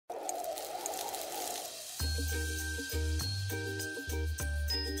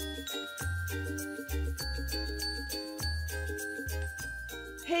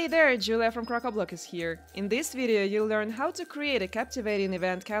Hey there, Julia from Crocoblock is here. In this video you'll learn how to create a captivating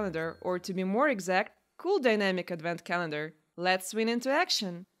event calendar, or to be more exact, cool dynamic advent calendar. Let's swing into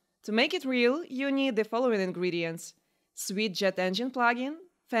action! To make it real, you need the following ingredients: sweet JetEngine plugin,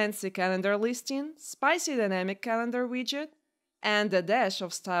 fancy calendar listing, spicy dynamic calendar widget, and a dash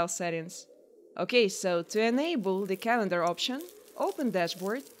of style settings. Okay, so to enable the calendar option, open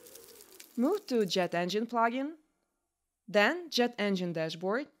Dashboard, move to JetEngine plugin, then JetEngine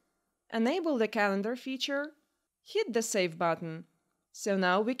Dashboard, enable the calendar feature, hit the Save button. So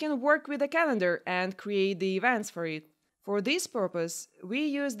now we can work with the calendar and create the events for it. For this purpose, we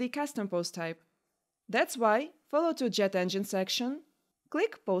use the custom post type. That's why follow to JetEngine section,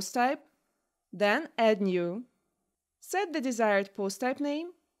 click Post Type, then Add New. Set the desired post type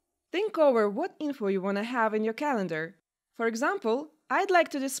name. Think over what info you want to have in your calendar. For example, I'd like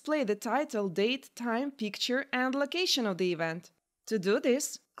to display the title, date, time, picture, and location of the event. To do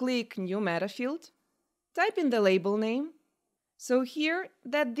this, click New Meta field, type in the label name. So here,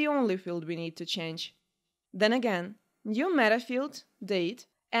 that's the only field we need to change. Then again, New Meta field, date,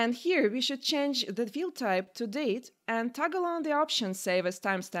 and here we should change the field type to date and toggle on the option Save as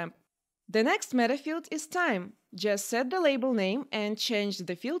timestamp. The next meta field is time. Just set the label name and change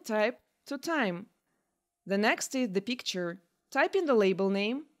the field type to time. The next is the picture. Type in the label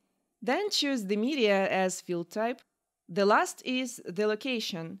name, then choose the media as field type. The last is the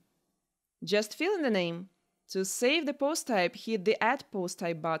location. Just fill in the name. To save the post type, hit the Add Post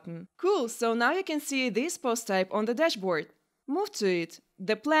Type button. Cool, so now you can see this post type on the dashboard. Move to it.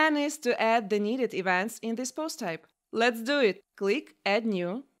 The plan is to add the needed events in this post type. Let's do it. Click Add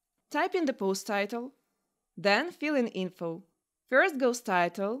New, type in the post title, then fill in info. First goes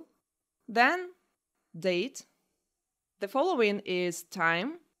title, then date. The following is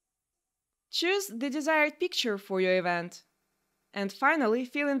time. Choose the desired picture for your event. And finally,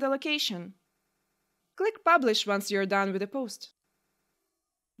 fill in the location. Click Publish once you're done with the post.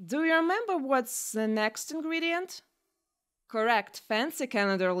 Do you remember what's the next ingredient? Correct, fancy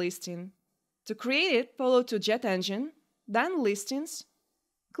calendar listing. To create it, follow to JetEngine, then Listings.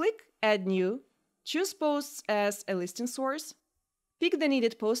 Click Add New, choose Posts as a listing source. Pick the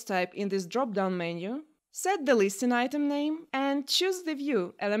needed post type in this drop-down menu. Set the listing item name and choose the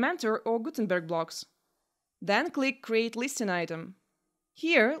view, Elementor or Gutenberg blocks. Then click Create Listing Item.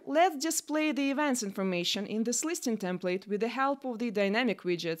 Here, let's display the events information in this listing template with the help of the dynamic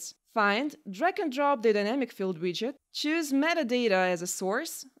widgets. Find, drag and drop the dynamic field widget, choose metadata as a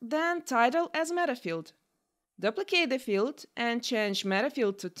source, then title as meta field. Duplicate the field and change meta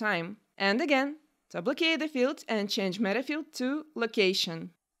field to time. And again, duplicate the field and change meta field to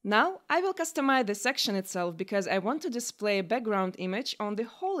location. Now I will customize the section itself because I want to display a background image on the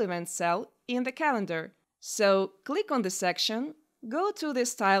whole event cell in the calendar. So click on the section, go to the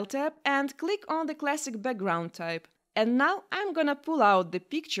Style tab and click on the classic background type. And now I'm gonna pull out the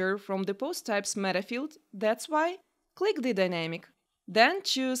picture from the post type's meta field, that's why click the dynamic. Then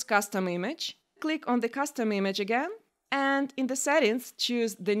choose Custom Image, click on the custom image again, and in the settings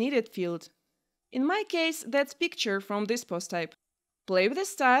choose the needed field. In my case, that's picture from this post type. Play with the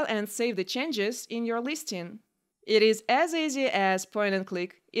style and save the changes in your listing. It is as easy as point and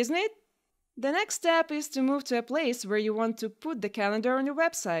click, isn't it? The next step is to move to a place where you want to put the calendar on your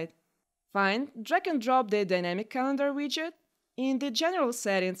website. Find, drag and drop the dynamic calendar widget. In the general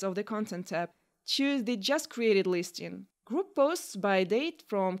settings of the content tab, choose the just created listing. Group posts by date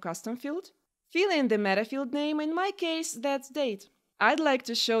from custom field. Fill in the meta field name, in my case that's date. I'd like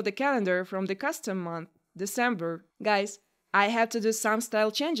to show the calendar from the custom month, December. Guys, I have to do some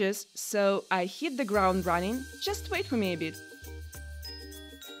style changes, so I hit the ground running. Just wait for me a bit.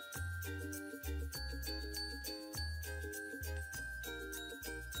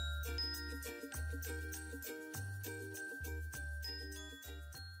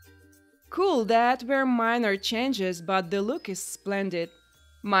 Cool, that were minor changes, but the look is splendid.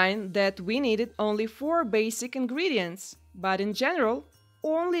 Mind that we needed only 4 basic ingredients, but in general,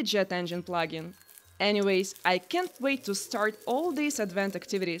 only JetEngine plugin. Anyways, I can't wait to start all these advent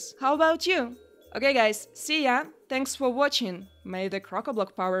activities. How about you? Okay guys, see ya! Thanks for watching! May the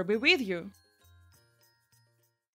Crocoblock power be with you!